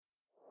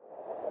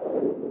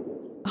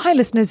Hi,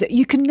 listeners.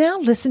 You can now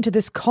listen to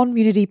this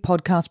community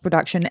podcast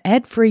production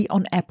ad-free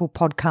on Apple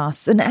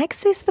Podcasts and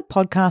access the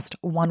podcast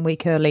 1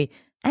 week early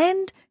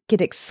and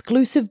get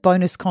exclusive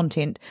bonus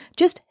content.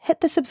 Just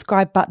hit the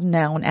subscribe button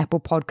now on Apple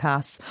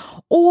Podcasts.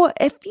 Or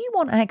if you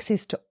want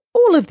access to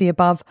all of the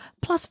above,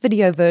 plus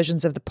video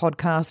versions of the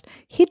podcast,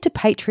 head to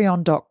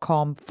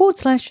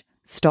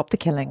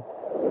patreon.com/stopthekilling.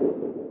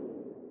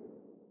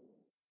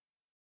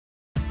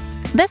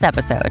 This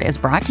episode is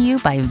brought to you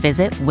by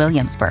Visit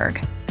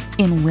Williamsburg.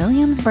 In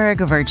Williamsburg,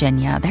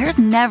 Virginia, there's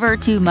never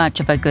too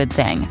much of a good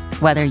thing.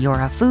 Whether you're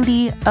a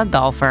foodie, a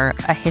golfer,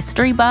 a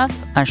history buff,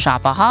 a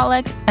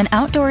shopaholic, an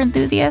outdoor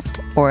enthusiast,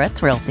 or a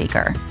thrill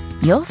seeker,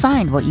 you'll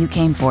find what you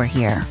came for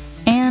here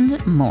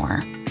and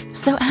more.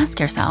 So ask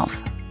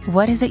yourself,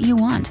 what is it you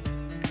want?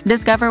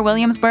 Discover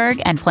Williamsburg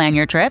and plan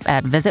your trip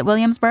at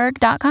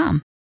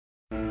visitwilliamsburg.com.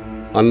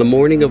 On the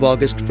morning of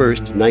August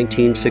 1st,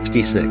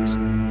 1966,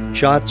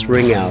 shots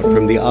ring out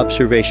from the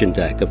observation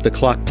deck of the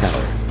clock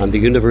tower on the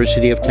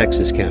University of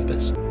Texas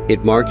campus.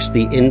 It marks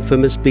the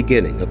infamous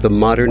beginning of the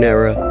modern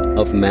era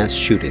of mass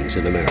shootings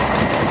in America.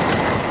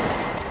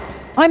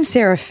 I'm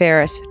Sarah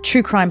Ferris,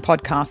 true crime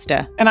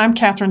podcaster. And I'm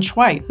Catherine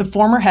Schweit, the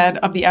former head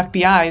of the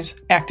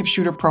FBI's active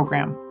shooter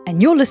program. And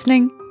you're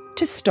listening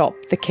to Stop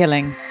the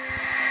Killing.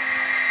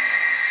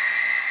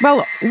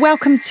 Well,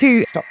 welcome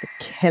to Stop the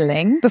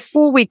Killing.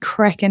 Before we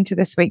crack into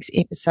this week's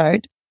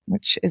episode,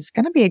 which is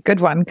going to be a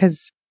good one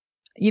because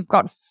you've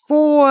got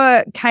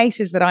 4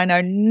 cases that I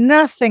know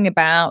nothing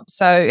about,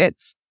 so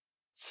it's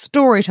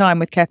story time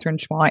with Catherine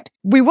Schweit.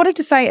 We wanted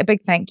to say a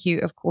big thank you,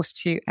 of course,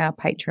 to our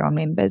Patreon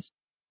members.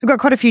 We've got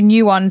quite a few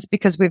new ones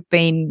because we've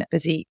been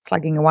busy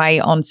plugging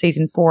away on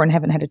season 4 and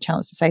haven't had a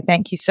chance to say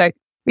thank you. So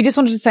we just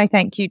wanted to say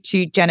thank you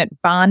to Janet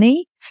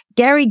Barney,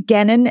 Gary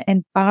Gannon,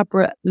 and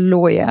Barbara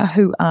Lawyer,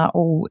 who are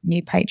all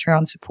new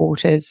Patreon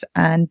supporters.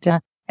 And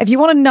if you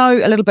want to know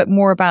a little bit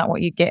more about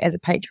what you get as a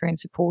Patreon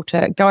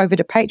supporter, go over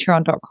to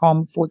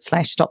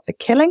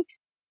patreon.com/stopthekilling.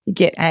 You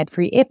get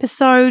ad-free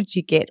episodes,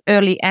 you get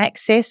early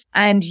access,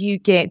 and you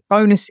get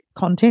bonus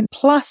content.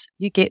 Plus,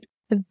 you get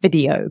the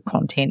video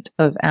content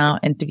of our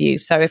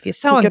interviews. So if you're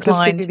so inclined, get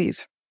to see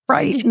these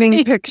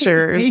frightening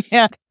pictures.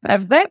 Yeah,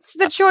 if that's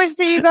the choice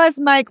that you guys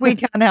make, we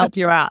can't help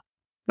you out.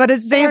 But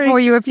it's there for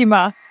you if you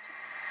must.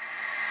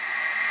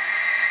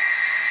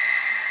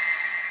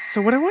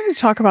 So what I wanted to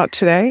talk about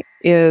today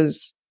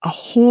is a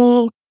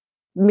whole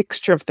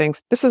mixture of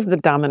things. This is the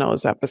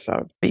Dominoes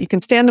episode. You can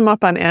stand them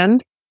up on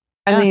end,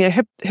 and then you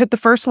hit the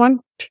first one,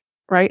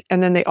 right?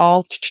 And then they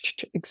all,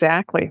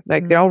 exactly,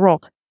 like they all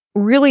roll.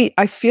 Really,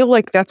 I feel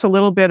like that's a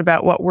little bit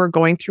about what we're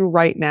going through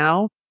right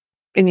now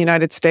in the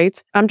United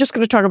States. I'm just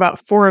going to talk about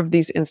 4 of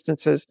these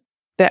instances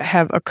that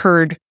have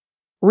occurred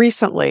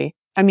recently.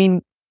 I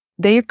mean,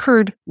 they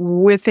occurred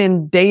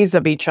within days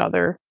of each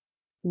other,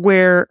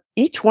 where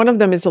each one of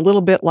them is a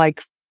little bit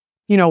like,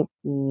 you know,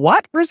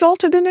 what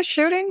resulted in a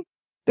shooting?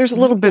 There's a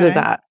little bit of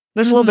that.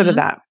 There's a little bit of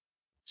that.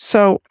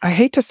 So I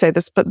hate to say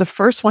this, but the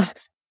first one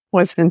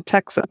was in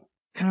Texas.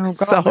 Oh, God.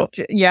 So,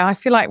 yeah, I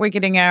feel like we're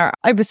getting our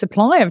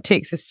oversupply of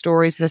Texas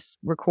stories, this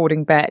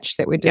recording batch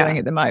that we're doing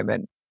at the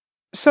moment.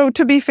 So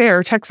to be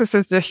fair, Texas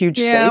is a huge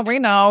state. Yeah, we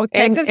know.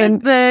 Texas is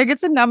big.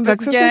 It's a numbers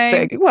Texas game.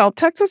 is big. Well,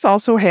 Texas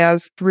also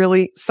has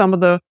really some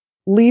of the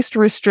least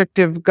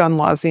restrictive gun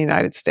laws in the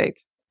United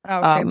States.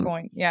 Oh, fair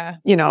point. Yeah.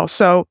 You know,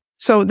 so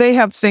they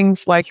have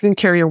things like you can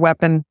carry your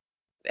weapon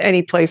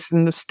any place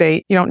in the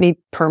state. You don't need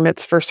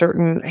permits for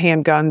certain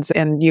handguns,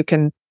 and you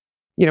can,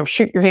 you know,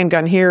 shoot your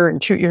handgun here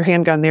and shoot your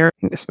handgun there.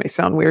 This may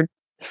sound weird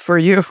for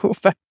you,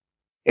 but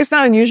it's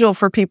not unusual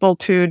for people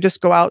to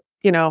just go out,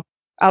 you know,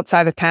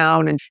 outside of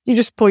town, and you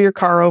just pull your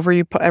car over.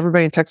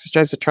 Everybody in Texas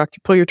drives a truck. You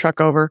pull your truck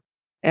over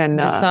and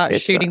just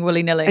start shooting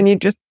willy nilly. And you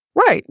just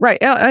right.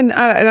 And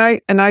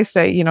I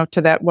say, you know, to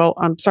that, well,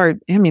 I'm sorry,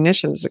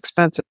 ammunition is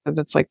expensive. And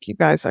it's like, you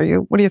guys,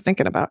 what are you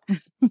thinking about?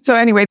 So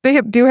anyway, they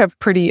do have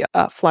pretty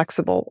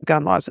flexible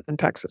gun laws in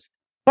Texas.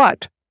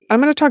 But I'm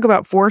going to talk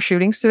about 4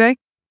 shootings today.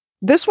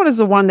 This one is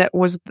the one that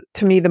was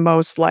to me the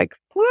most like,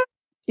 what?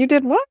 You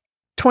did what?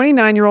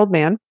 29-year-old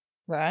man,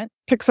 right,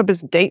 picks up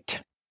his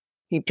date.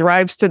 He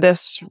drives to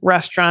this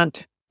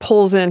restaurant,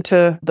 pulls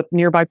into the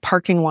nearby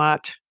parking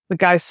lot. The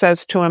guy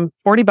says to him,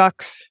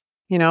 $40.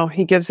 You know,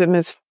 he gives him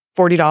his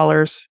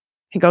 $40.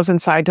 He goes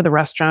inside to the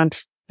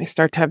restaurant. They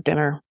start to have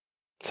dinner.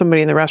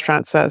 Somebody in the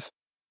restaurant says,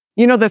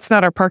 you know, that's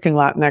not our parking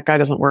lot, and that guy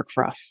doesn't work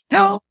for us.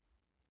 No.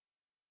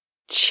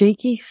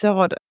 Cheeky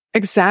sod.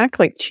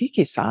 Exactly.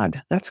 Cheeky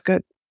sod. That's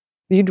good.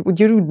 You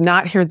do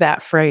not hear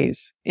that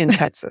phrase in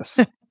Texas.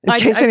 In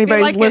case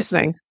anybody's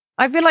listening.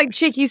 I feel like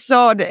cheeky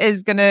sod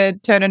is going to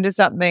turn into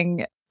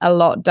something a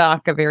lot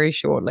darker very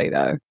shortly,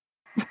 though.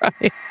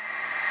 Right.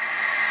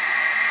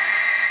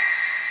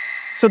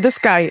 So this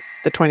guy,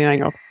 the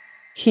 29-year-old,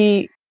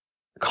 he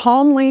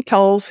calmly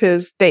tells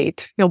his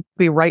date he'll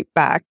be right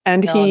back.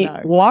 And he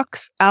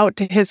walks out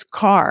to his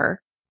car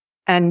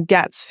and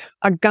gets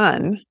a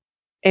gun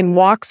and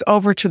walks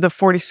over to the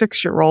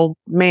 46-year-old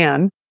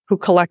man who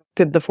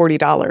collected the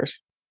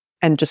 $40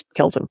 and just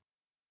kills him.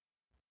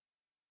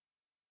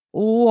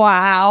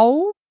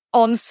 wow,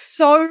 on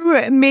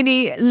so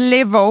many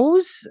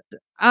levels.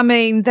 I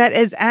mean, that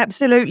is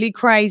absolutely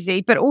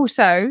crazy. But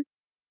also,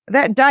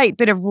 that date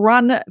better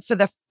run for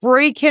the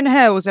freaking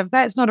hills. If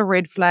that's not a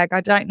red flag,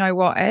 I don't know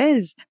what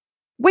is.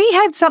 We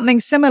had something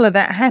similar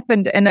that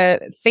happened in a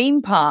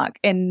theme park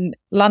in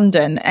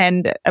London,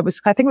 and I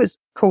think it was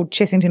called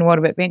Chessington World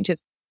of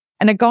Adventures.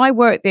 And a guy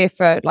worked there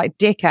for like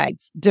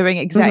decades doing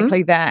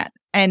exactly that.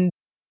 And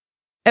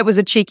it was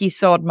a cheeky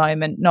sod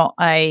moment, not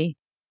a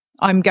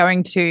I'm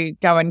going to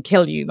go and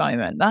kill you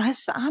moment.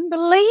 That's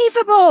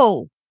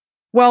unbelievable.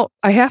 Well,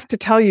 I have to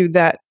tell you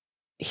that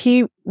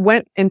he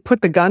went and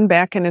put the gun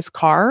back in his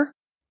car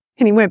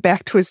and he went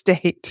back to his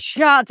date.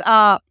 Shut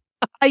up.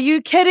 Are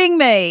you kidding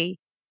me?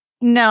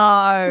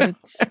 No.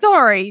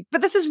 Sorry,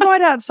 but this is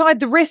right outside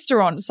the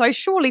restaurant, so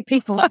surely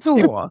people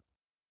saw.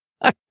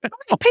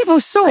 People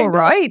saw,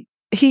 right?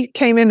 He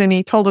came in and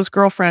he told his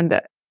girlfriend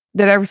that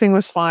everything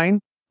was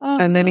fine.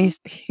 And then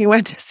he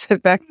went to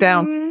sit back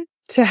down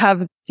to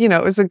have,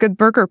 it was a good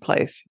burger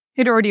place.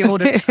 He'd already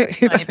ordered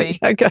it, maybe.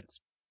 I guess.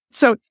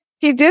 So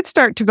he did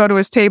start to go to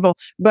his table,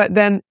 but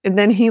then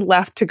he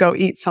left to go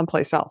eat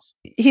someplace else.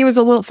 He was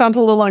found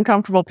a little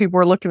uncomfortable. People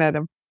were looking at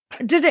him.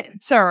 Did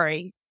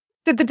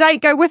the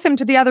date go with him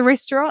to the other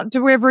restaurant, to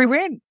wherever he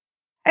went?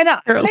 And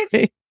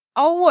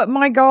oh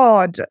my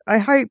God. I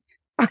hope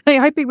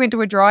he went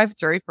to a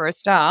drive-through for a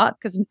start,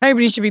 because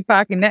nobody should be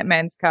parking that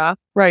man's car.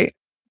 Right.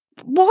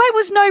 Why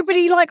was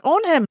nobody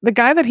on him? The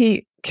guy that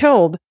he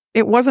killed,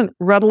 it wasn't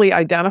readily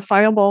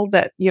identifiable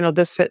that,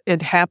 this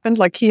had happened.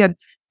 Like he had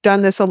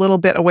done this a little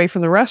bit away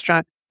from the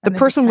restaurant. The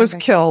person was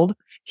killed.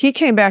 He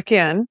came back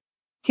in.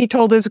 He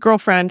told his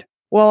girlfriend,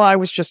 well, I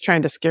was just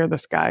trying to scare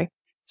this guy.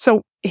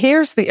 So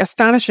here's the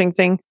astonishing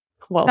thing.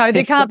 Well, no,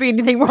 there can't be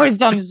anything more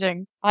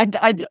astonishing.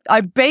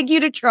 I beg you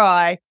to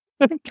try.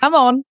 Come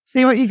on,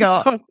 see what you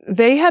got. So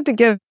they had to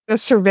give a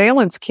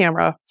surveillance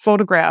camera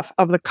photograph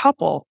of the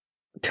couple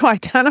to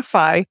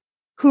identify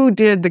who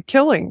did the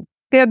killing.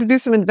 They had to do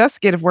some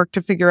investigative work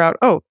to figure out,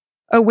 oh,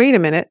 wait a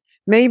minute,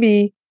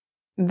 maybe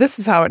this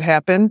is how it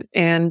happened.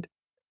 And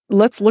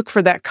let's look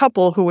for that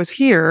couple who was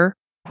here,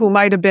 who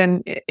might have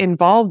been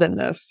involved in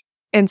this.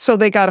 And so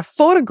they got a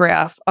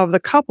photograph of the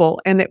couple,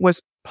 and it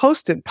was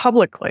posted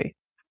publicly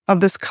of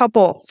this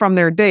couple from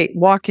their date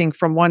walking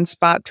from one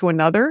spot to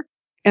another.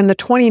 And the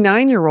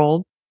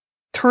 29-year-old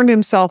turned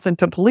himself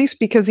into police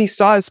because he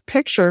saw his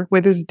picture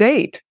with his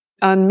date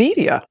on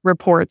media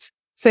reports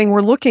saying,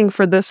 we're looking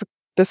for this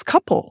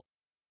couple.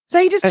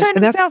 So he just turned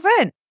himself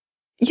in?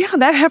 Yeah,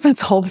 that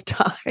happens all the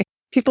time.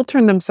 People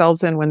turn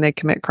themselves in when they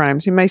commit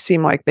crimes. It may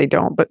seem like they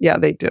don't, but yeah,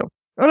 they do.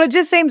 Well, it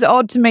just seems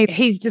odd to me.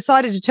 He's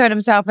decided to turn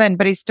himself in,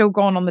 but he's still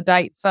gone on the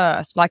date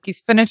first. Like he's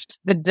finished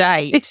the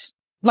date.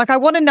 I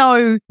want to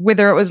know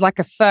whether it was like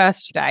a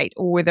first date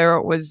or whether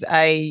it was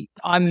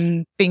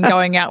I'm been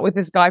going out with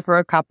this guy for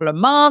a couple of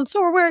months,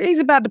 or where he's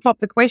about to pop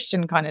the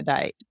question kind of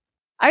date.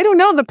 I don't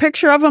know. The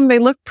picture of them, they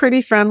look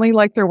pretty friendly,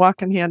 like they're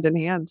walking hand in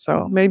hand.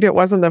 So maybe it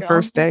wasn't the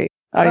first date.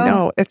 I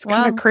know. It's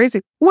kind of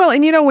crazy. Well,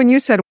 and when you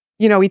said,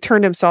 he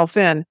turned himself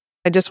in,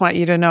 I just want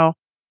you to know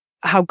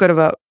how good of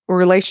a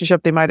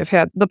relationship they might have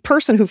had. The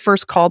person who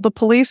first called the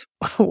police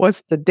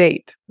was the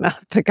date, not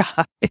the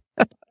guy.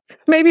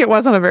 Maybe it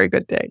wasn't a very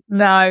good date.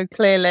 No,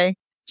 clearly.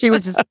 She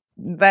was just,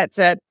 that's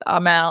it.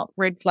 I'm out.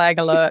 Red flag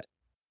alert.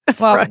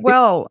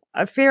 Well,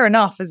 right. Fair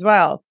enough as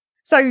well.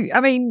 So,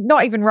 I mean,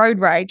 not even road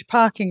rage,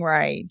 parking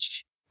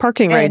rage.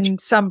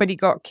 And somebody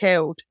got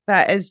killed.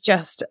 That is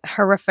just a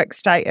horrific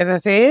state of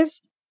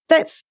affairs.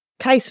 That's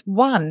case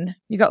one.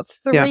 You got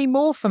three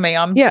more for me.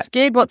 I'm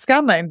scared what's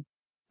coming.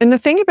 And the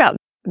thing about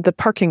the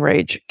parking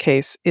rage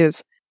case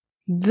is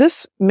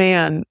this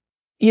man,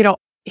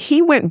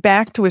 he went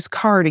back to his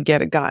car to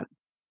get a gun.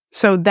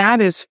 So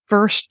that is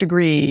first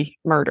degree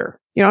murder.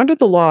 Under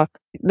the law,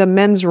 the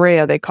mens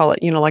rea, they call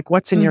it, like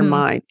what's in your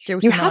mind.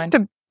 You have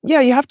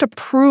to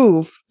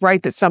prove,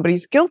 right, that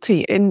somebody's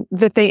guilty and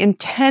that they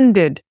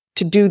intended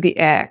to do the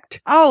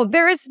act. Oh,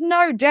 there is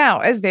no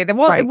doubt, is there?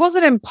 It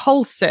wasn't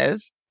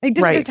impulsive. He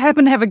didn't just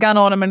happen to have a gun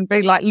on him and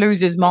be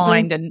lose his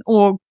mind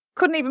or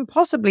couldn't even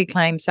possibly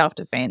claim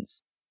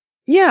self-defense.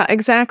 Yeah,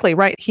 exactly.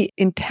 Right. He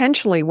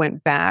intentionally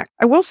went back.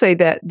 I will say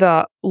that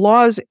the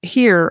laws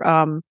here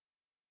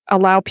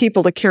allow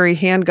people to carry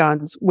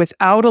handguns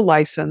without a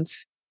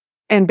license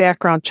and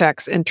background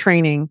checks and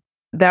training.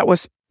 That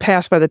was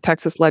passed by the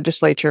Texas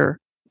legislature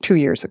 2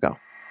 years ago.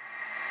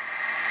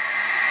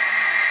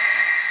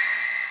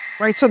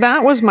 Right. So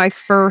that was my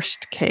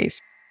first case.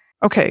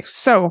 Okay.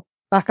 So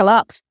buckle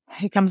up.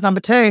 Here comes number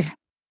two.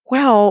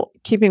 Well,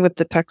 keeping with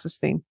the Texas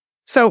theme.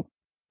 So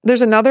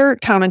there's another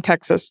town in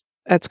Texas.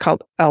 It's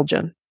called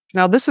Elgin.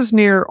 Now, this is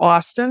near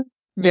Austin.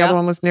 The other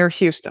one was near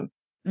Houston.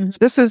 Mm-hmm. So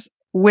this is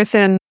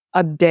within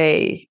a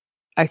day,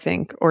 I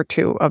think, or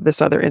two of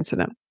this other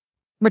incident.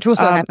 Which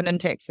also happened in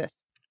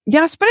Texas.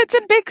 Yes, but it's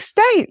a big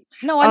state.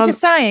 No, I'm just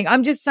saying,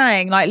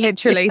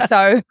 literally.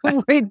 So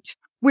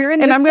we're in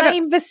the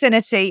same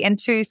vicinity, and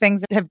two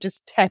things have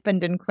just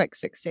happened in quick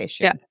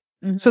succession. Yeah.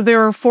 Mm-hmm. So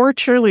there are 4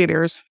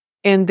 cheerleaders,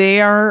 and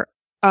they are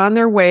on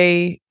their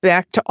way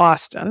back to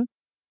Austin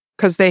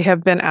because they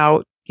have been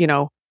out,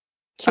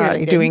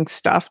 doing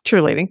stuff,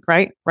 cheerleading,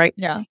 right? Right.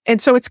 Yeah.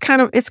 And so it's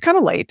kind of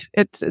late.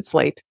 It's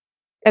late.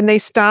 And they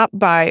stop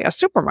by a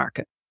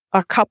supermarket.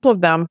 A couple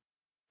of them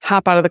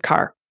hop out of the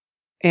car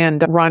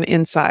and run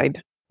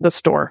inside the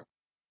store.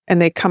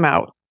 And they come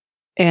out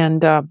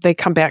and they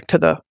come back to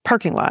the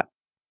parking lot.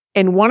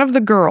 And one of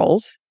the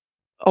girls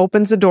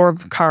opens the door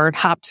of the car and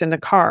hops in the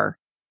car.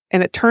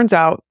 And it turns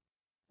out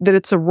that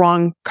it's a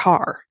wrong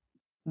car.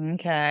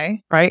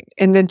 Okay. Right.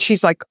 And then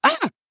she's like,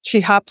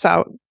 she hops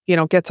out,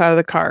 gets out of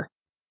the car.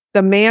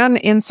 The man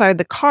inside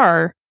the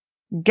car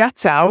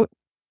gets out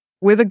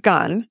with a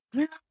gun,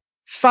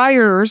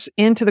 fires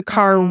into the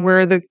car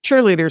where the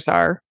cheerleaders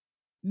are,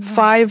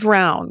 5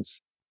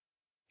 rounds,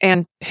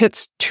 and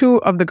hits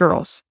 2 of the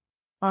girls.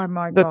 Oh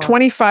my God. The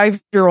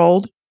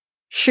 25-year-old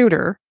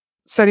shooter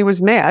said he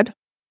was mad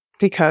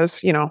because,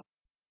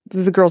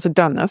 the girls had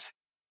done this.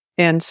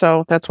 And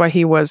so that's why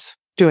he was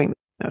doing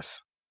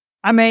this.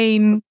 I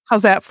mean,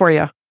 how's that for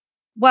you?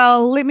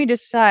 Well, let me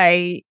just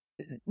say,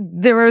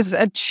 there was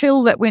a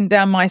chill that went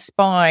down my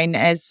spine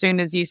as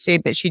soon as you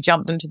said that she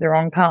jumped into the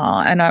wrong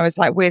car. And I was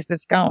like, where's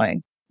this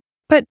going?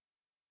 But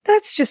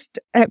that's just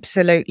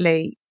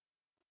absolutely...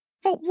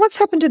 What's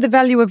happened to the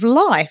value of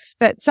life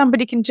that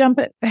somebody can jump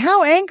at?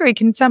 How angry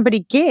can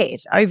somebody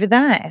get over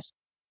that?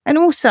 And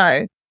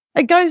also,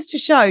 it goes to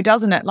show,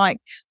 doesn't it? Like,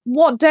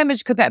 what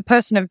damage could that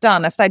person have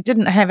done if they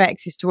didn't have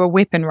access to a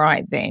weapon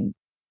right then?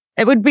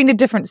 It would have been a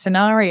different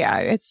scenario.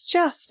 It's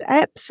just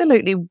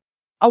absolutely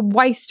a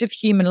waste of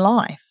human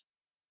life.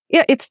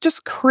 Yeah, it's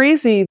just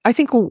crazy. I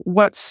think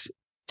what's,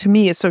 to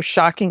me, is so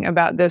shocking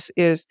about this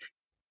is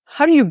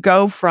how do you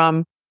go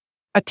from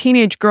a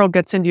teenage girl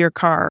gets into your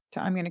car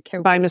I'm going to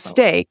kill by people.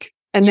 mistake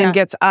and then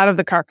gets out of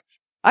the car.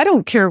 I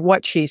don't care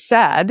what she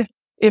said.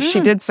 If she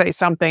did say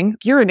something,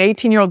 you're an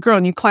 18-year-old girl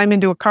and you climb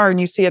into a car and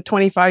you see a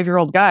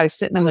 25-year-old guy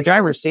sitting in the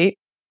driver's seat,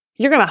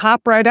 you're going to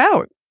hop right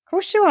out. Of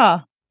course you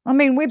are. I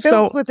mean, we're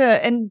built with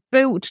an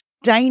inbuilt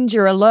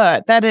danger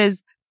alert. That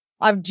is,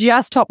 I've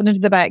just hopped into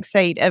the back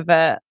seat of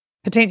a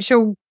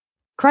potential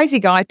crazy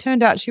guy.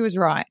 Turned out she was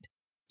right.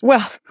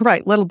 Well,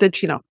 right. Little did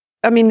she know.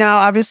 I mean, now,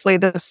 obviously,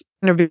 this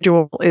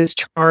individual is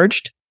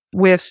charged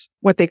with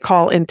what they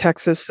call in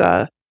Texas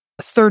a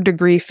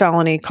 3rd-degree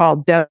felony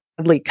called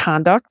deadly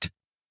conduct.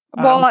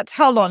 What?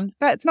 Hold on.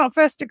 That's not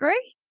 1st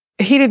degree?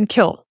 He didn't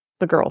kill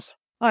the girls.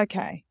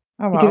 Okay.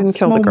 Oh, well, he didn't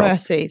kill the girls.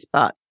 Mercies,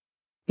 but...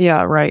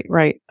 Yeah,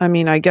 right. I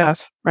mean, I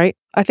guess, right?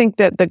 I think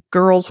that the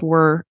girls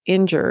were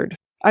injured.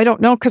 I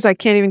don't know because I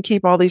can't even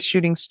keep all these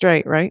shootings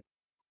straight, right?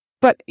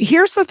 But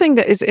here's the thing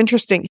that is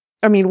interesting.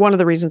 I mean, one of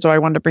the reasons why I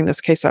wanted to bring this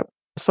case up.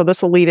 So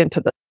this will lead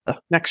into the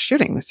next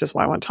shooting. This is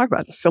why I want to talk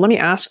about it. So let me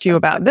ask you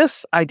about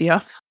this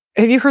idea.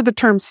 Have you heard the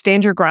term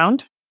stand your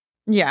ground?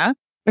 Yeah.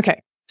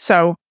 Okay.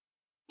 So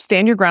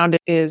stand your ground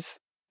is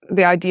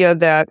the idea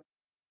that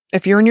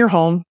if you're in your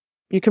home,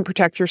 you can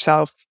protect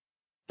yourself.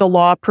 The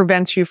law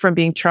prevents you from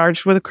being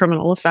charged with a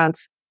criminal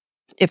offense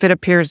if it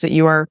appears that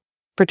you are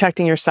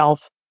protecting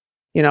yourself,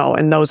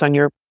 and those on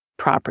your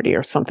property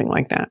or something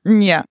like that.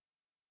 Yeah.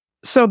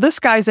 So this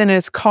guy's in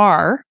his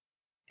car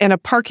in a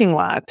parking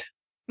lot.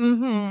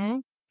 Mm-hmm.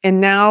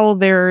 And now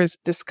there's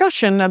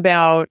discussion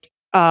about,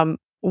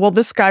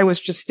 this guy was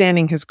just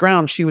standing his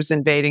ground. She was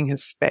invading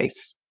his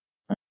space.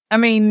 I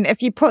mean,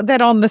 if you put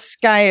that on the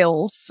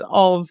scales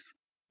of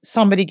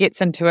somebody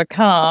gets into a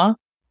car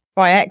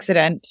by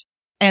accident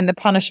and the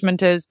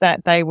punishment is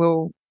that they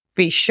will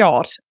be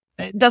shot,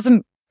 it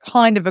doesn't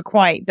kind of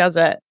equate, does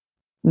it?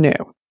 No.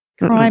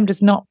 Crime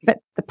does not fit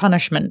the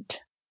punishment.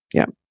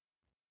 Yeah.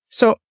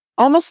 So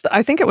almost,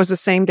 I think it was the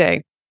same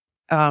day.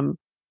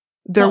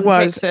 There not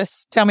was in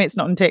Texas. Tell me it's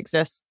not in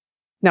Texas.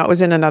 No, it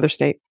was in another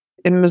state,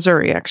 in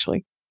Missouri,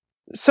 actually.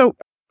 So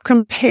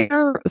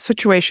compare the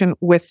situation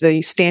with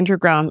the stand your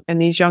ground,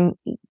 and these young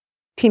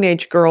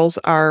teenage girls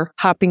are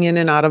hopping in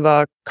and out of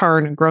a car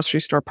in a grocery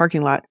store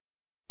parking lot,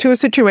 to a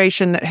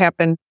situation that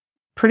happened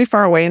pretty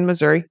far away in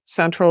Missouri,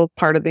 central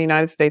part of the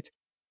United States,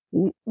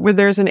 where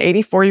there's an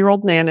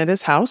 84-year-old man at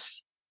his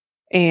house.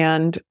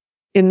 And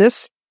in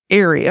this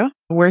area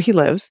where he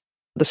lives,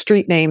 the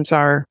street names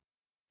are,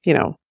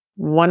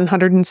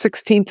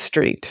 116th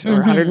Street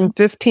or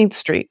 115th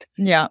Street.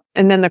 Yeah.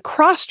 And then the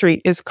cross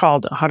street is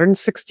called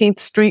 116th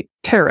Street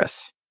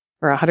Terrace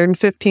or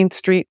 115th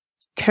Street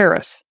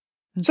Terrace.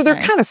 Okay. So they're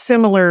kind of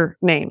similar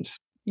names.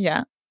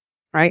 Yeah.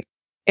 Right.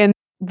 And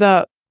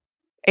the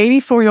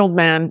 84-year-old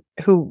man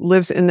who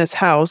lives in this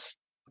house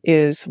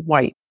is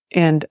white,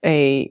 and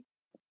a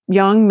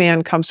young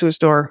man comes to his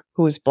door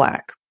who is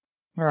black.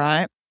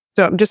 Right.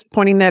 So I'm just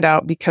pointing that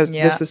out because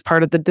this is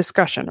part of the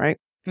discussion, right?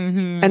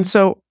 Mm-hmm. And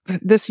so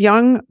this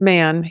young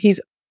man,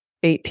 he's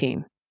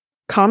 18,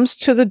 comes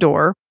to the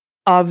door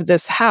of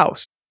this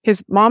house.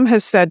 His mom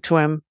has said to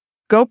him,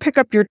 go pick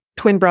up your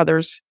twin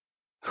brothers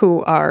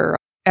who are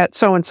at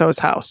so-and-so's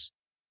house.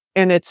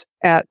 And it's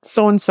at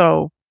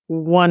so-and-so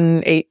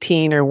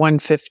 118 or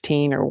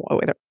 115 or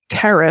whatever,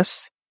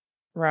 Terrace.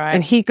 Right.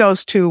 And he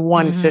goes to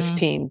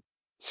 115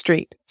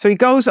 Street. So he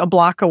goes a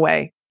block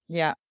away.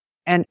 Yeah.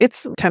 and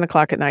it's 10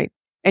 o'clock at night.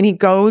 And he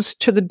goes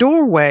to the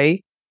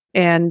doorway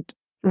and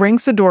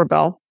rings the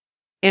doorbell.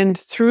 And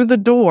through the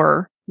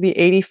door, the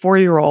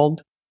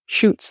 84-year-old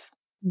shoots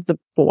the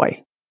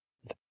boy.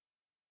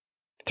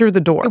 Through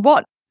the door.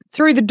 What?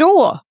 Through the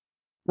door?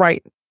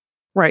 Right,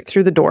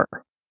 through the door.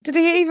 Did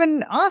he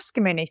even ask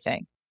him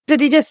anything? Did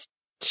he just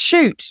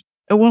shoot?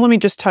 Well, let me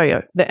just tell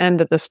you the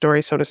end of the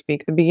story, so to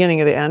speak, the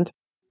beginning of the end.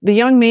 The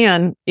young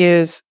man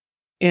is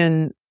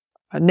in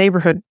a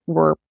neighborhood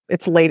where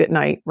it's late at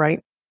night,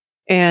 right?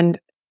 And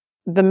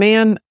the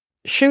man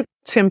shoots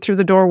him through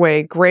the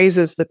doorway,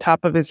 grazes the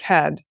top of his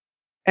head,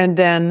 and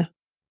then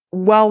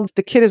while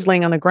the kid is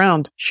laying on the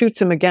ground,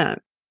 shoots him again.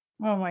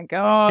 Oh my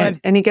God.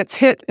 And he gets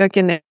hit like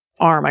in the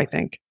arm, I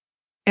think.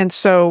 And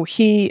so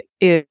he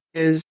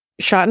is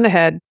shot in the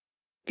head,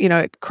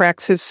 it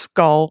cracks his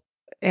skull.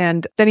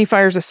 And then he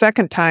fires a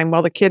second time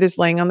while the kid is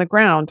laying on the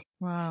ground.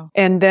 Wow.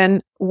 And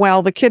then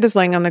while the kid is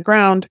laying on the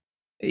ground,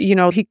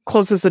 he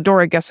closes the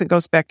door. I guess it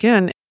goes back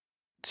in.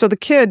 So the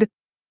kid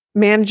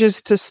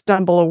manages to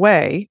stumble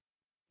away.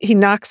 He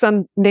knocks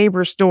on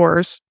neighbors'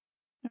 doors.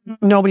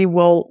 Nobody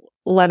will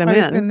let him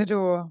in. Open the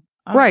door.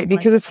 Oh, Right,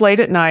 because it's late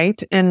at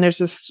night and there's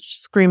this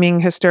screaming,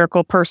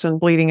 hysterical person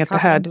bleeding at the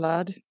head.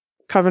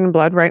 Covered in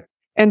blood, right?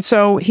 And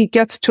so he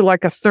gets to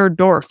like a third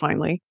door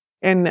finally.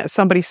 And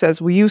somebody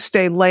says, will you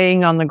stay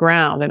laying on the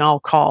ground and I'll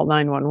call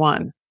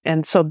 911.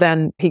 And so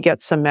then he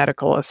gets some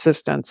medical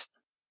assistance.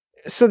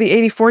 So the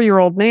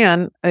 84-year-old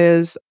man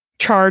is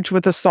charged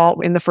with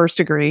assault in the first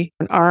degree,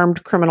 an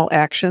armed criminal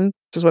action,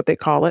 is what they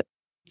call it.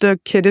 The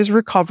kid is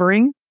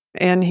recovering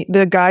and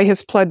the guy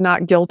has pled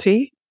not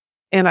guilty.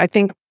 And I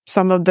think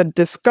some of the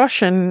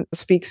discussion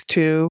speaks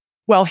to,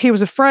 well, he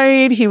was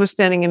afraid. He was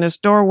standing in his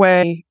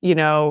doorway.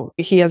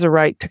 He has a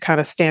right to kind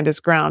of stand his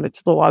ground.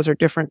 The laws are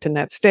different in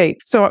that state.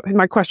 So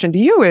my question to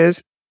you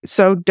is,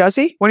 so does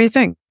he? What do you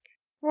think?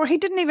 Well, he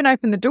didn't even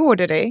open the door,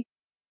 did he?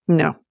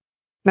 No,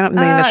 not in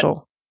the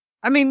initial.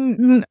 I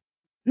mean,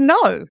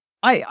 no.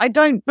 I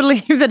don't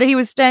believe that he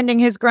was standing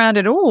his ground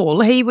at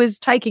all. He was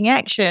taking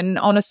action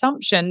on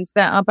assumptions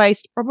that are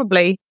based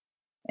probably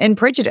in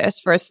prejudice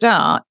for a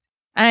start,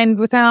 and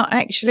without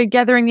actually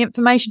gathering the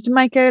information to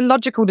make a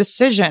logical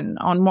decision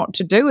on what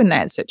to do in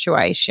that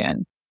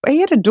situation.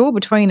 He had a door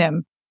between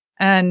him,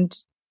 and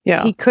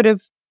he could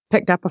have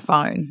picked up a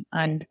phone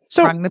and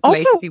rung the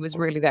police if he was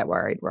really that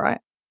worried, right?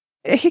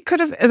 He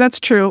could have. That's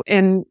true.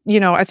 And,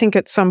 I think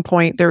at some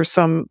point there was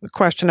some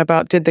question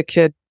about, did the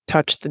kid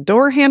touch the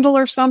door handle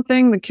or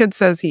something? The kid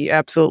says he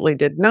absolutely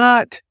did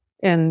not.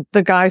 And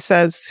the guy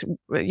says,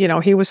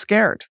 he was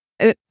scared.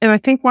 And I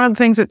think one of the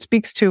things it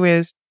speaks to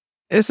is,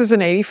 this is an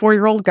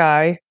 84-year-old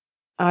guy.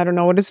 I don't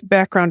know what his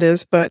background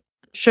is, but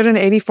should an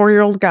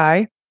 84-year-old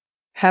guy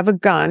have a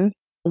gun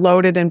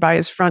loaded and by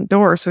his front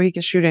door so he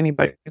can shoot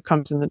anybody who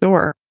comes in the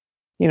door?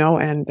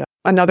 And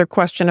another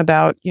question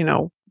about,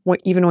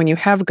 even when you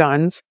have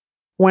guns,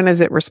 when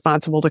is it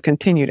responsible to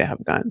continue to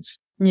have guns?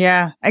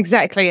 Yeah,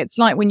 exactly. It's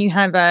like when you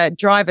have a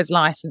driver's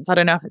license. I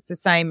don't know if it's the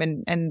same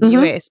in the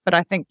US, but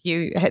I think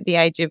you hit the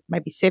age of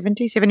maybe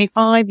 70,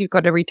 75, you've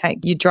got to retake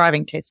your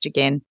driving test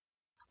again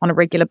on a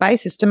regular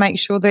basis to make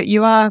sure that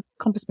you are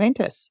compos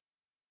mentis.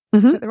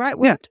 Is that the right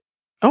word? Yeah.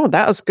 Oh,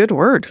 that was a good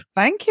word.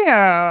 Thank you.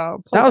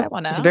 Pull that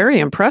one out. It's very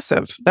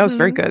impressive. That was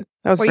very good.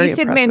 That was very you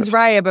said impressive. mens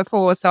rea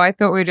before, so I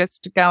thought we were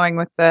just going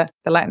with the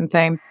Latin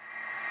theme.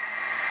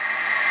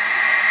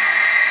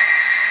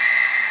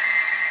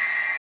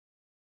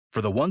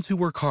 For the ones who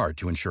work hard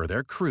to ensure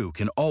their crew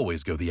can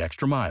always go the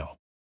extra mile,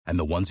 and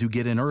the ones who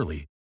get in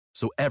early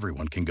so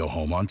everyone can go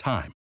home on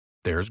time,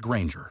 there's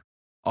Grainger,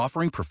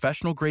 offering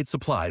professional-grade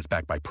supplies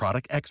backed by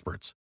product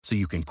experts so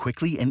you can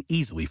quickly and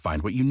easily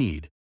find what you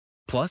need.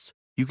 Plus,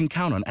 you can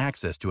count on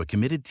access to a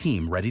committed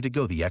team ready to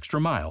go the extra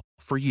mile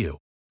for you.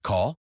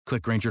 Call,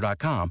 click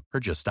Grainger.com,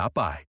 or just stop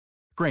by.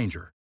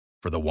 Grainger,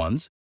 for the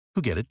ones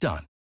who get it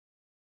done.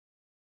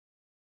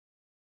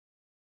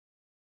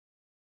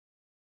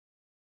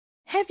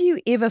 Have you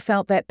ever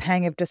felt that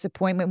pang of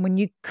disappointment when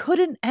you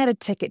couldn't add a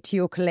ticket to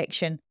your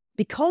collection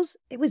because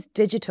it was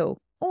digital?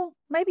 Or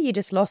maybe you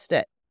just lost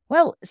it.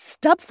 Well,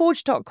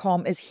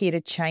 StubForge.com is here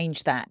to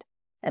change that.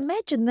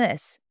 Imagine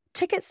this.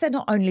 Tickets that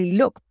not only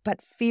look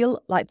but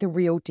feel like the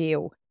real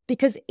deal,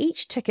 because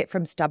each ticket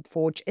from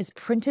StubForge is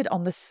printed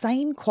on the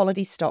same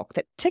quality stock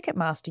that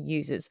Ticketmaster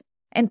uses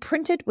and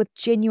printed with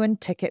genuine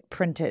ticket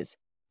printers.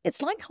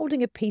 It's like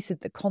holding a piece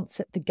of the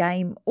concert, the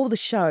game, or the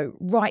show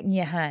right in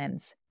your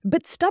hands.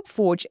 But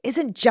StubForge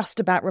isn't just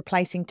about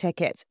replacing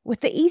tickets. With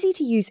the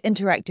easy-to-use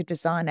interactive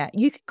designer,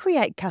 you can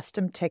create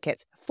custom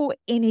tickets for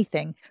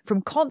anything,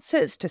 from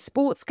concerts to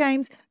sports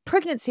games,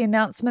 pregnancy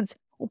announcements,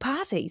 or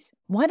parties.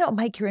 Why not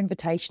make your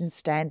invitations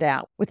stand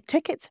out with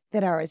tickets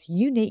that are as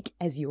unique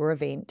as your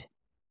event?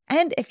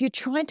 And if you're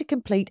trying to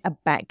complete a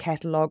back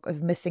catalogue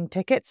of missing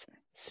tickets,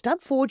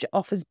 StubForge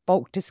offers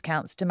bulk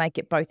discounts to make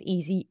it both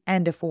easy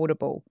and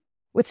affordable.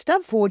 With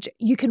StubForge,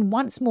 you can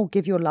once more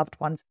give your loved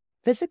ones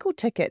physical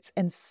tickets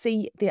and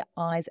see their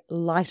eyes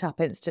light up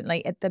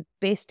instantly at the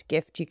best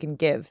gift you can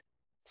give.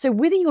 So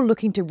whether you're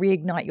looking to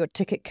reignite your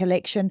ticket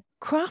collection,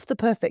 craft the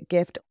perfect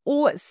gift,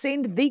 or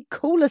send the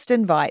coolest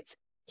invites,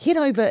 head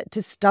over to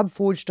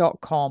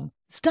stubforge.com.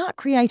 Start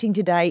creating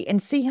today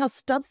and see how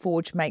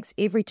Stubforge makes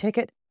every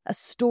ticket a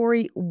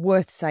story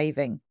worth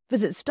saving.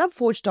 Visit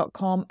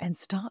stubforge.com and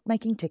start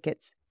making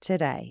tickets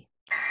today.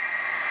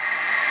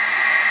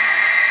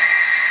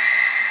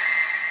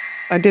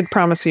 I did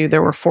promise you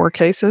there were 4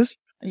 cases.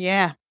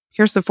 Yeah.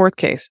 Here's the 4th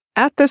case.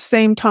 At the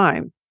same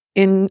time,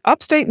 in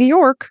upstate New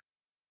York,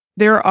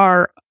 there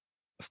are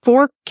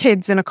 4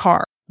 kids in a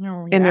car,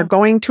 and they're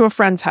going to a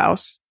friend's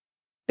house.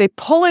 They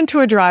pull into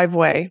a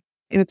driveway,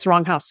 and it's the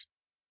wrong house.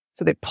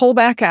 So they pull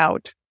back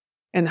out,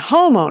 and the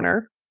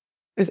homeowner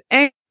is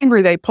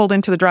angry they pulled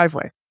into the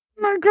driveway.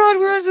 Oh my God,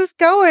 where is this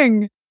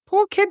going?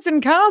 Poor kids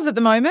in cars at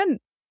the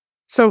moment.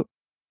 So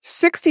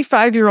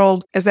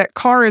 65-year-old, as that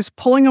car is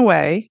pulling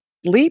away,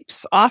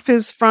 leaps off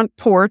his front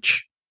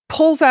porch,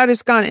 pulls out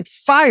his gun, and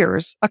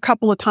fires a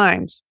couple of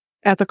times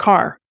at the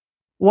car.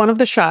 One of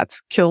the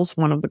shots kills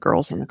one of the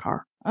girls in the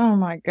car. Oh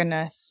my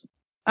goodness.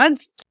 I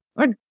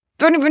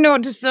don't even know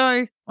what to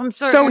say. I'm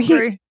so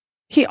angry.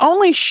 He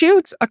only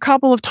shoots a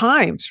couple of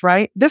times,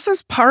 right? This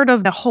is part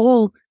of the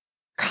whole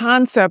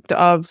concept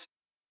of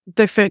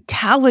the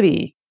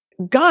fatality.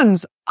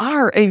 Guns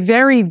are a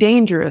very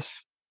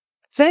dangerous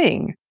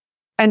thing.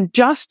 And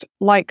just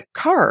like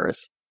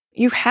cars,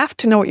 you have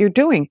to know what you're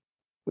doing.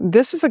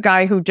 This is a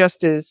guy who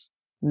just is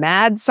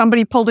mad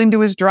somebody pulled into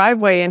his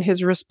driveway, and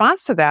his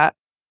response to that,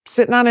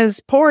 sitting on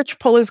his porch,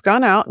 pull his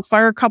gun out and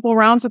fire a couple of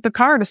rounds at the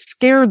car to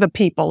scare the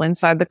people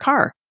inside the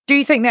car. Do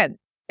you think that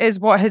is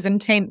what his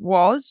intent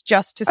was,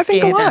 just to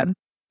scare them?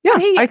 Yeah,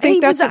 I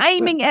think he was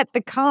aiming at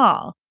the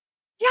car.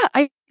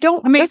 Yeah,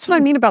 that's what I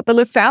mean about the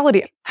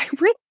lethality. I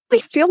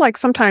really feel like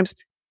sometimes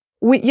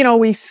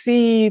we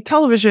see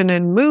television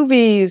and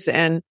movies,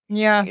 and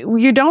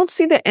you don't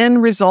see the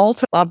end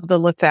result of the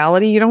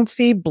lethality. You don't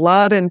see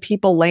blood and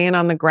people laying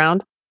on the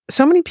ground.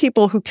 So many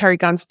people who carry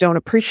guns don't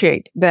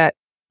appreciate that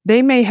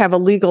they may have a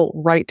legal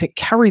right to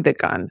carry the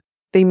gun.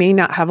 They may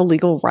not have a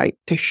legal right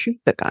to shoot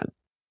the gun.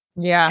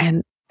 Yeah.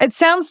 And it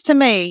sounds to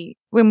me,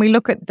 when we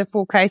look at the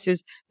 4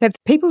 cases, that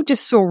people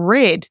just saw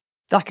red,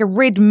 like a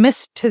red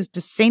mist has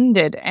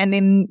descended, and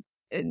then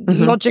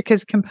logic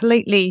has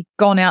completely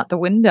gone out the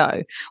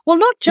window. Well,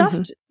 not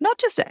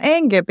just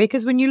anger,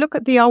 because when you look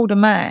at the older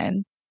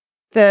man,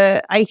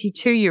 the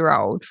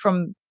 82-year-old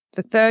from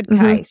the 3rd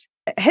case,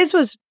 his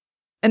was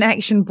an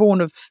action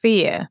born of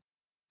fear.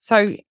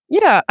 So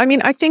yeah, I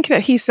mean, I think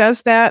that he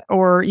says that,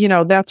 or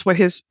that's what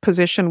his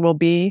position will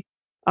be.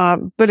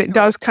 But it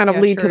does kind of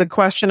lead to the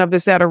question of,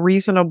 is that a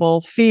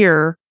reasonable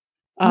fear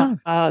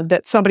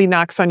that somebody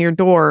knocks on your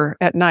door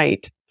at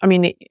night? I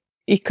mean,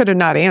 he could have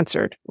not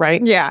answered,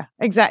 right? Yeah,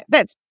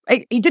 exactly.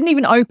 He didn't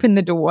even open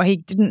the door. He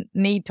didn't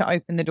need to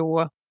open the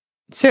door.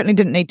 Certainly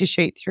didn't need to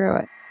shoot through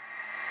it.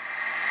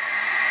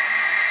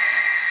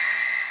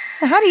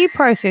 How do you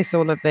process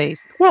all of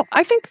these? Well,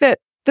 I think that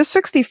the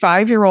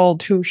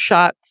 65-year-old who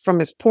shot from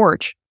his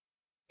porch,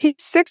 he's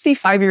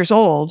 65 years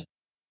old,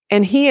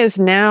 and he is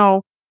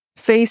now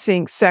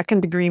facing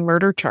 2nd-degree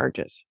murder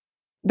charges.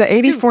 The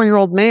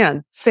 84-year-old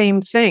man,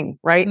 same thing,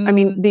 right? I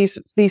mean, these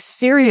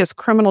serious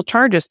criminal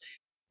charges,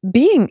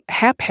 being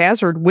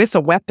haphazard with a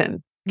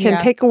weapon can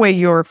take away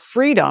your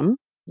freedom.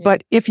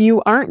 But if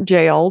you aren't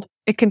jailed,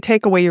 it can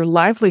take away your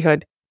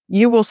livelihood.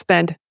 You will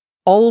spend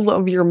all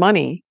of your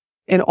money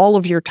and all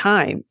of your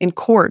time in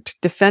court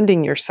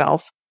defending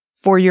yourself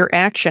for your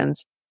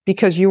actions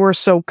because you were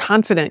so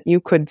confident you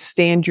could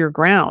stand your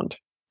ground.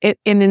 And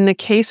in the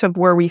case of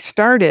where we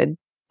started,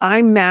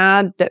 I'm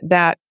mad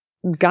that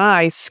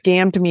guy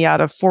scammed me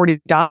out of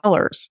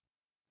 $40.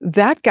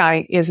 That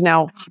guy is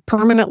now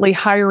permanently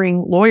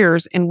hiring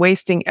lawyers and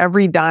wasting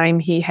every dime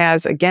he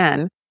has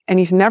again. And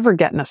he's never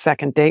getting a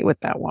second date with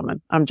that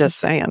woman. I'm just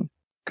saying.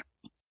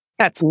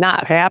 That's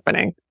not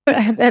happening.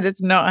 That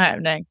is not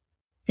happening.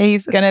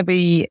 He's going to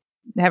be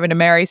having to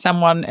marry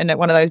someone in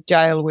one of those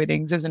jail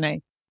weddings, isn't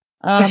he?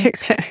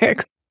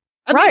 Exactly.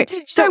 Right.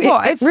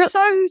 It's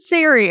so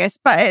serious,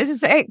 but it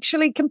is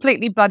actually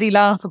completely bloody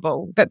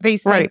laughable that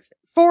these things,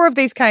 4 of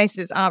these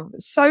cases are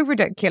so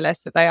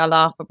ridiculous that they are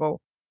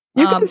laughable.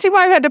 You can see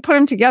why I had to put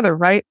them together,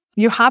 right?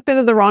 You hop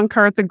into the wrong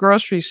car at the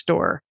grocery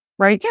store,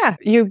 right? Yeah.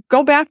 You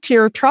go back to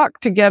your truck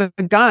to get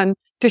a gun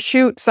to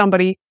shoot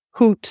somebody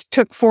who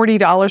took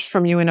 $40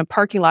 from you in a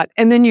parking lot,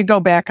 and then you go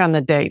back on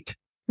the date.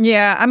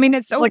 Yeah. I mean,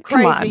 it's all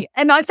crazy.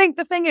 And I think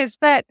the thing is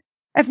that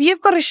if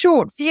you've got a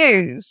short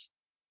fuse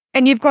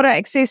and you've got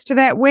access to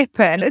that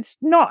weapon, it's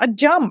not a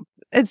jump.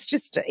 It's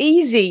just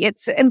easy.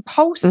 It's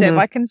impulsive.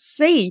 I can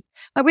see.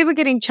 Like we were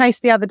getting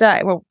chased the other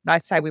day. Well, I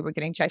say we were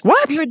getting chased.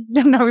 What?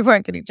 No, we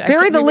weren't getting chased.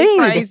 Bury the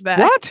lead.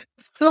 What?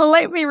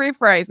 Let me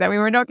rephrase that. We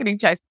were not getting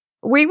chased.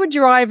 We were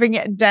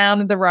driving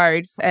down the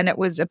roads, and it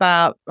was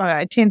about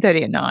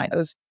 10:30 at night. It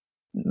was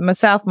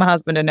myself, my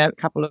husband, and a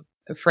couple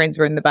of friends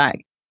were in the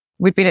back.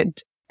 We'd been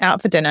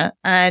out for dinner,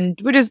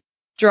 and we're just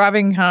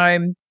driving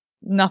home.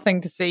 Nothing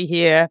to see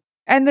here.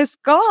 And this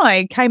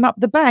guy came up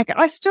the back.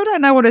 I still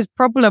don't know what his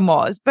problem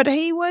was, but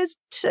he was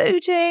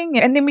tooting.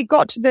 And then we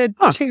got to the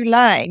 2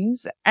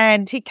 lanes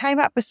and he came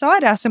up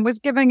beside us and was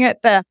giving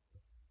it the,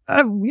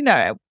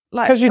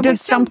 like. Because you did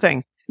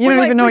something. You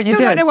don't even know what you did.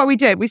 We still don't know what we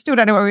did. We still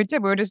don't know what we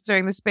did. We were just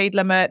doing the speed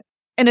limit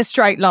in a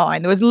straight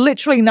line. There was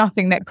literally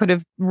nothing that could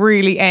have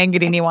really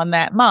angered anyone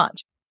that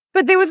much.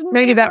 But there was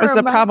maybe that was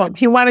the problem.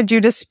 He wanted you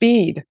to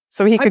speed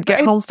so he could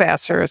get home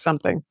faster or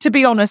something. To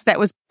be honest, that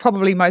was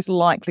probably most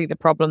likely the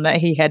problem, that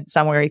he had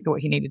somewhere he thought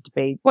he needed to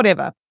be,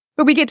 whatever.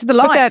 But we get to the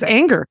lights. But that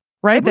anger,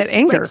 right? That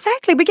anger.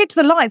 Exactly. We get to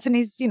the lights and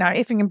he's,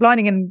 effing and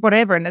blinding and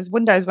whatever, and his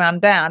window's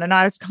wound down. And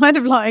I was kind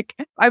of like,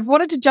 I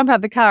wanted to jump out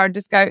of the car and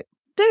just go,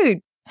 dude,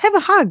 have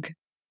a hug.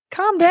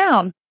 Calm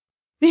down.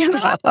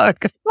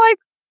 Like,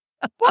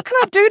 what can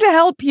I do to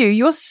help you?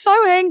 You're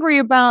so angry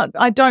about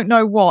I don't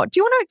know what. Do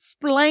you want to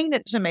explain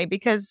it to me?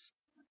 Because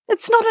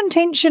it's not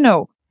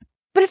intentional.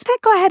 But if that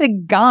guy had a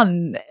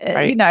gun,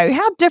 right.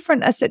 How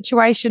different a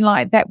situation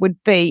like that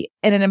would be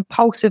in an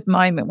impulsive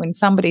moment when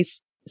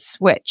somebody's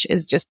switch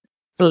is just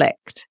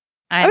flicked.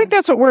 I think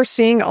that's what we're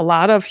seeing a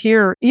lot of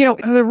here.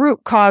 The root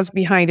cause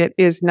behind it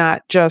is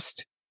not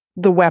just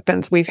the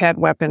weapons. We've had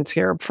weapons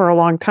here for a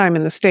long time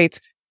in the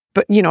States.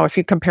 But, if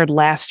you compared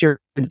last year,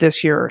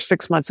 this year, or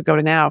 6 months ago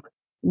to now,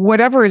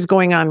 whatever is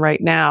going on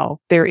right now,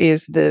 there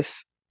is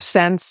this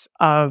sense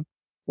of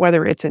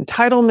whether it's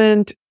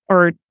entitlement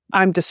or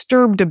I'm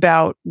disturbed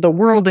about the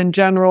world in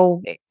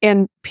general.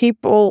 And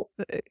people,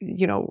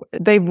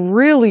 they've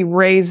really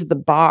raised the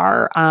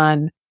bar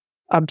on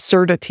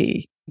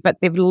absurdity. But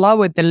they've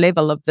lowered the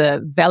level of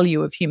the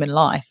value of human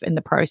life in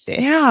the process.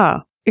 Yeah,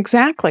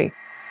 exactly.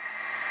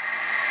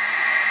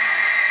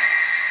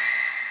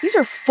 These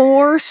are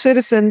 4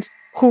 citizens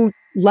who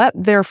let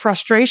their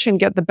frustration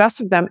get the best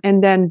of them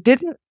and then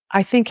didn't,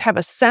 I think, have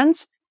a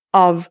sense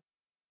of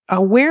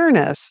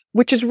awareness,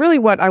 which is really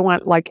what I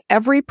want, like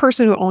every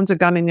person who owns a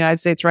gun in the United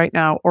States right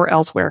now or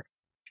elsewhere.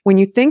 When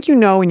you think you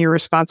know and you're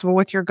responsible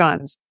with your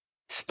guns,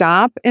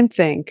 stop and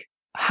think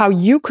how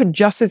you could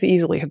just as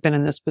easily have been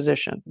in this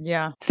position.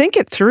 Yeah. Think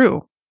it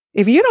through.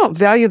 If you don't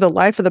value the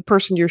life of the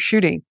person you're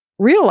shooting,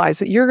 realize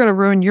that you're going to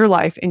ruin your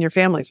life and your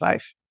family's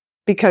life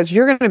because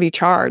you're going to be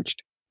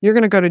charged. You're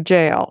going to go to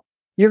jail.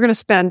 You're going to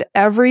spend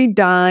every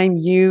dime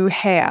you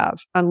have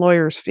on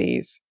lawyers'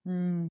 fees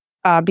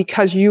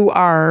because you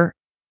are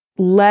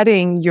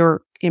letting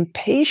your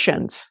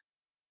impatience,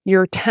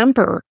 your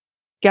temper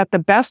get the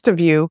best of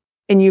you,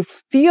 and you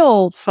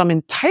feel some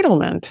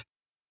entitlement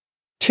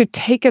to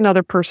take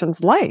another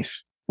person's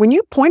life. When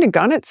you point a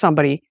gun at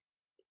somebody,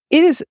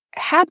 it is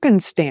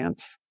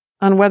happenstance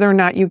on whether or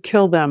not you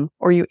kill them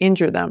or you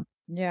injure them.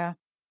 Yeah.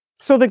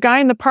 So the guy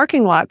in the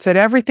parking lot said,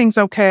 everything's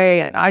okay,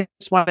 and I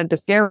just wanted to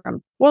scare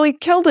him. Well, he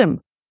killed him.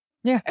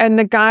 Yeah. And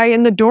the guy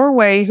in the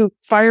doorway who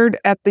fired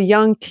at the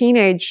young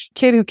teenage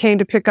kid who came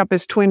to pick up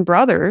his twin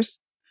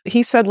brothers,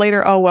 he said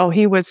later, oh, well,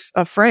 he was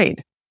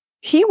afraid.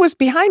 He was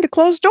behind a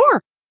closed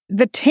door.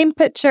 The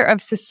temperature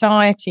of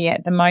society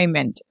at the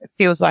moment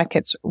feels like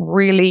it's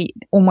really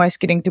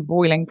almost getting to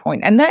boiling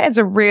point. And that is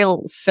a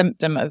real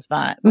symptom of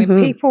that. When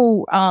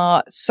people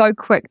are so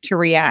quick to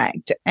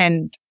react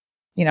and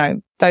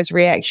those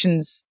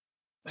reactions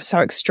are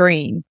so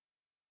extreme,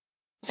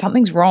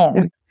 something's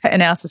wrong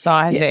in our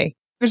society. Yeah.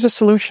 There's a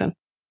solution.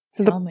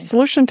 The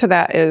solution to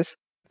that is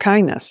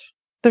kindness.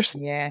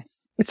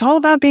 It's all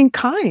about being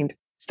kind.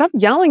 Stop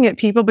yelling at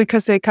people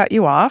because they cut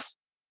you off.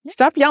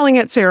 Stop yelling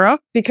at Sarah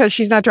because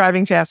she's not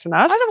driving fast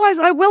enough. Otherwise,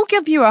 I will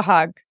give you a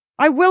hug.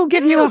 I will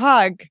give you a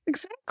hug.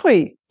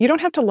 Exactly. You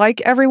don't have to like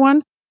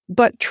everyone,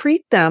 but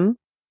treat them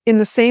in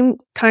the same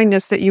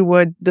kindness that you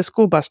would the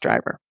school bus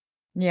driver.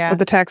 Yeah. Or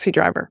the taxi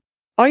driver.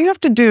 All you have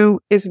to do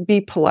is be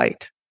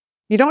polite.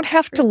 You don't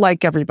have to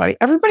like everybody.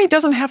 Everybody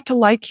doesn't have to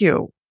like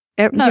you.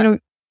 No.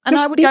 And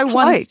I would go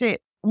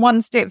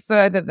one step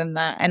further than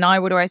that. And I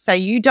would always say,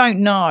 you don't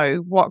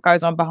know what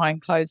goes on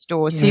behind closed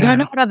doors. So you don't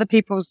know what other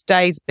people's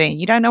days been.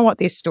 You don't know what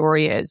their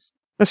story is.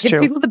 That's Give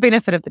true. people the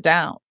benefit of the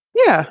doubt.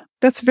 Yeah,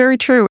 that's very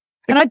true.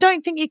 And I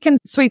don't think you can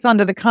sweep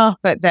under the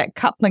carpet that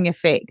coupling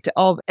effect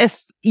of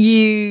if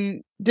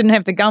you didn't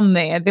have the gun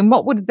there, then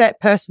what would that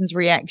person's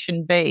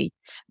reaction be?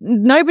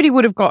 Nobody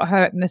would have got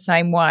hurt in the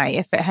same way.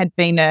 If it had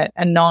been a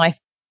knife,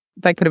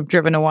 they could have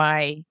driven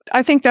away.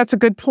 I think that's a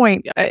good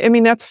point. I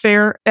mean, that's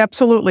fair.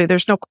 Absolutely.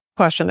 There's no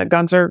question that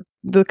guns are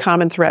the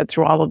common thread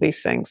through all of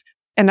these things.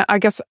 And I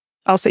guess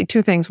I'll say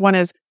 2 things. One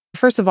is,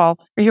 first of all,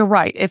 you're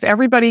right. If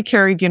everybody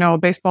carried, a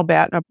baseball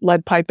bat and a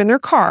lead pipe in their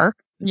car,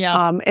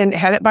 and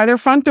had it by their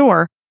front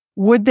door,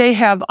 would they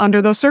have,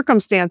 under those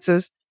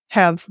circumstances,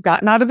 have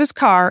gotten out of his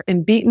car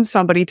and beaten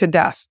somebody to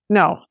death?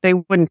 No, they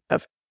wouldn't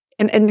have.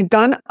 And the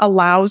gun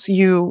allows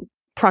you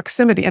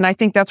proximity. And I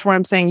think that's where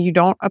I'm saying you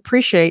don't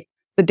appreciate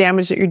the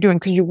damage that you're doing,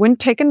 because you wouldn't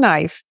take a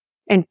knife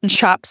and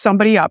chop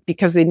somebody up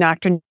because they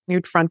knocked on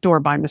your front door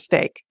by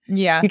mistake.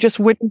 Yeah. You just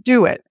wouldn't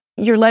do it.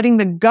 You're letting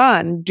the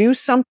gun do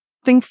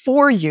something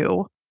for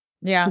you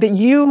that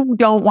you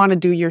don't want to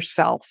do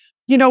yourself.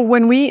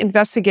 When we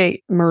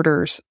investigate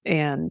murders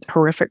and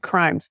horrific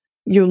crimes,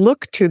 you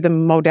look to the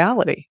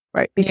modality.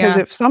 right? Because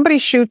if somebody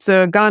shoots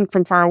a gun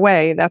from far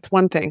away, that's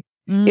one thing.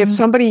 If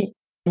somebody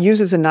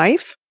uses a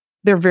knife,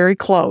 they're very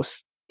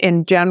close.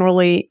 And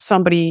generally,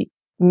 somebody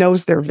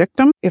knows their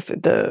victim. If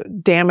the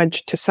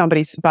damage to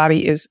somebody's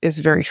body is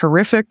very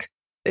horrific,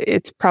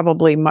 it's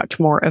probably much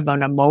more of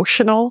an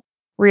emotional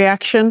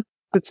reaction.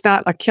 It's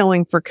not a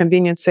killing for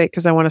convenience sake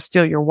because I want to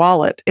steal your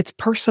wallet. It's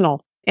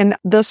personal. And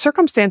the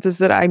circumstances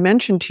that I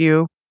mentioned to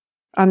you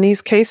on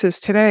these cases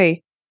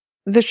today,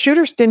 the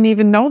shooters didn't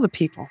even know the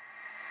people.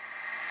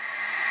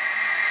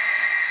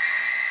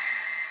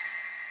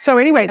 So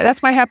anyway,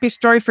 that's my happy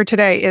story for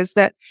today, is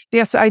that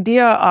this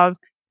idea of,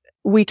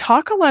 we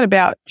talk a lot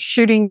about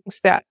shootings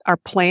that are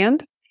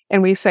planned,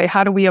 and we say,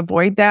 how do we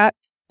avoid that?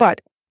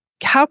 But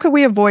how can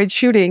we avoid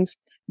shootings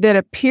that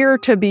appear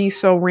to be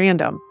so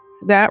random?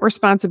 That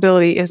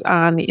responsibility is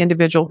on the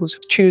individual who's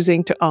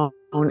choosing to own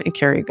and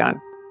carry a gun,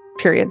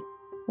 period.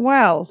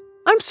 Well,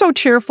 I'm so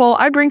cheerful.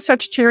 I bring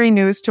such cheery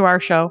news to our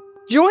show.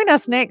 Join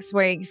us next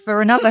week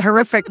for another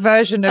horrific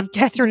version of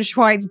Catherine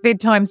Schweight's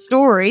bedtime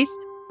stories.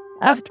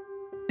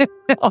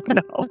 Oh,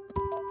 no.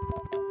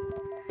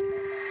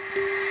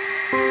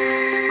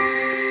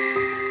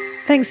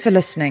 Thanks for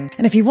listening.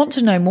 And if you want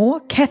to know more,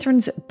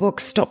 Catherine's book,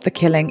 Stop the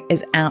Killing,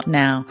 is out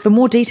now. For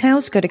more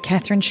details, go to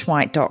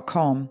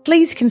catherineschweit.com.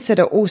 Please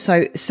consider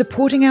also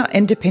supporting our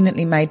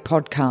independently made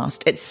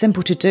podcast. It's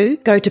simple to do.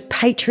 Go to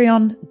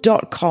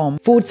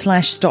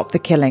patreon.com/Stop the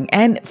Killing.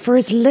 And for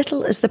as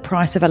little as the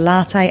price of a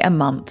latte a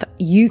month,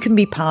 you can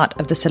be part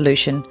of the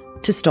solution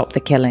to stop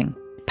the killing.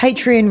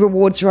 Patreon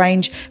rewards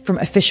range from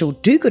official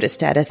do-gooder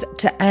status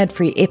to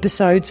ad-free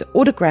episodes,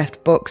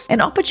 autographed books,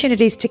 and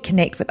opportunities to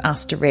connect with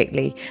us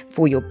directly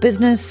for your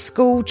business,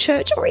 school,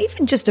 church, or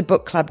even just a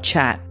book club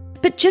chat.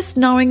 But just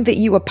knowing that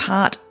you are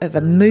part of a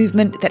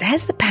movement that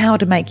has the power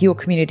to make your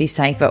community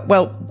safer,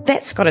 well,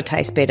 that's got to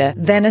taste better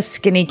than a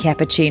skinny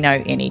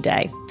cappuccino any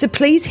day. So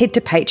please head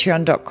to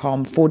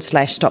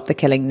patreon.com/Stop the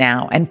Killing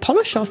now and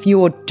polish off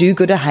your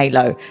do-gooder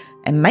halo,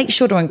 and make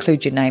sure to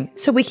include your name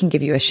so we can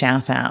give you a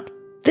shout out.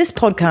 This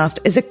podcast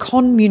is a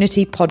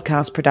Community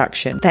podcast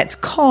production. That's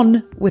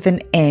Con with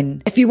an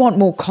N. If you want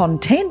more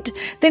content,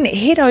 then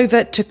head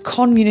over to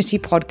Community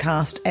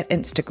Podcast at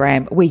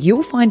Instagram, where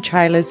you'll find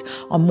trailers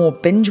on more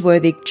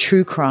binge-worthy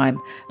true crime,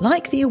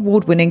 like the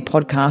award-winning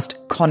podcast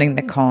Conning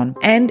the Con.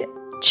 And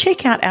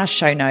check out our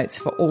show notes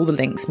for all the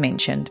links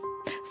mentioned.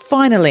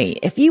 Finally,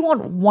 if you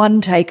want one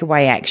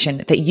takeaway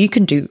action that you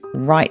can do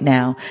right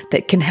now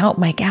that can help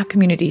make our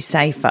community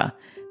safer,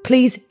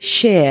 please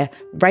share,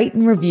 rate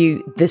and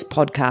review this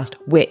podcast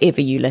wherever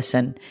you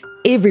listen.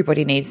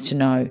 Everybody needs to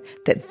know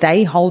that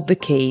they hold the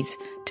keys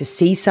to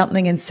see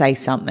something and say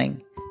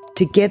something.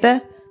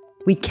 Together,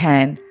 we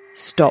can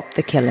stop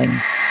the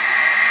killing.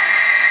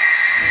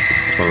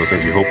 It's one of those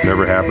things you hope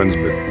never happens,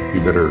 but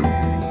you better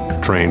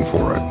train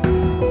for it,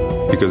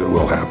 because it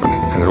will happen.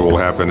 And it will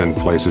happen in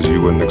places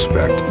you wouldn't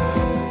expect.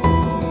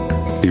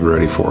 Be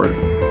ready for it.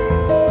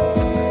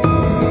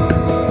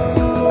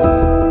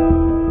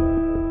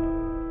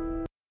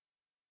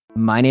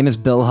 My name is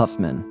Bill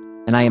Huffman,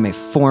 and I am a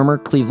former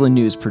Cleveland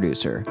news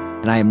producer,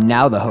 and I am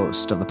now the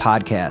host of the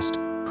podcast,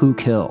 Who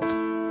Killed?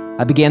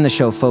 I began the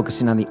show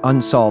focusing on the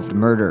unsolved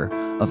murder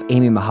of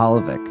Amy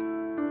Mihaljevic,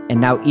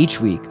 and now each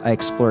week I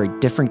explore a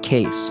different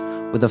case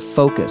with a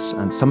focus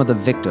on some of the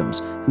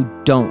victims who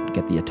don't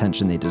get the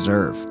attention they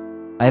deserve.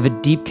 I have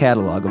a deep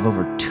catalog of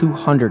over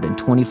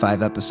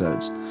 225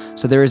 episodes,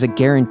 so there is a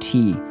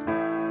guarantee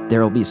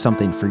there will be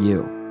something for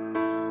you.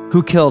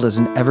 Who Killed is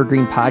an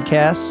evergreen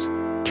podcast,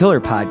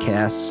 killer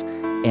podcasts,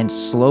 and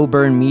slow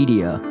burn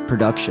media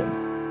production.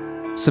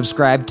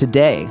 Subscribe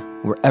today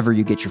wherever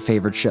you get your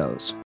favorite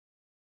shows.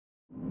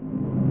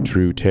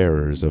 True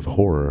terrors of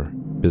horror,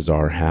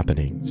 bizarre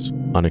happenings,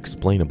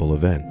 unexplainable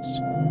events.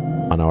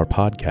 On our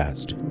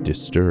podcast,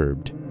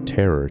 Disturbed,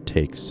 terror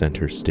takes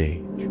center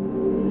stage.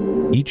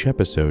 Each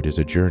episode is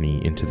a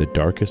journey into the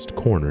darkest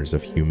corners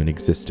of human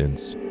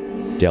existence,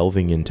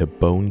 delving into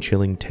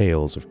bone-chilling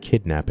tales of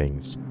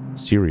kidnappings,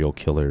 serial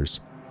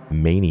killers,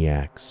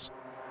 maniacs,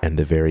 and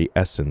the very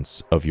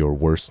essence of your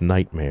worst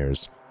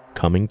nightmares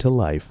coming to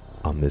life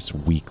on this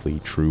weekly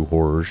true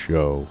horror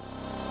show.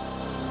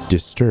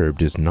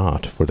 Disturbed is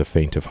not for the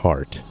faint of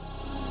heart.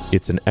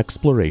 It's an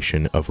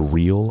exploration of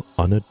real,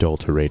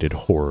 unadulterated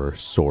horror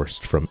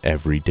sourced from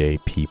everyday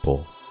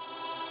people.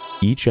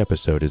 Each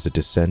episode is a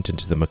descent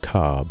into the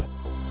macabre,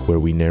 where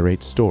we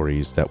narrate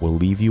stories that will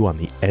leave you on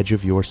the edge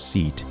of your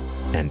seat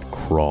and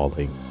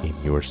crawling in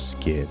your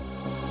skin.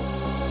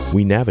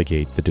 We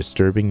navigate the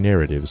disturbing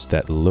narratives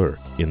that lurk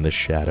in the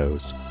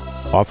shadows,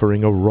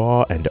 offering a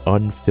raw and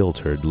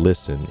unfiltered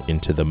listen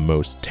into the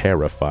most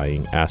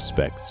terrifying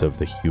aspects of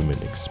the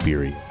human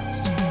experience.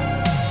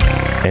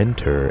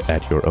 Enter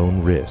at your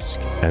own risk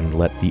and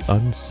let the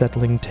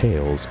unsettling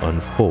tales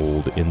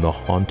unfold in the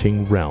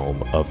haunting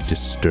realm of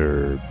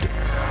Disturbed.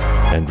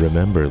 And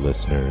remember,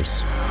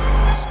 listeners,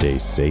 stay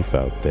safe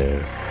out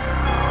there.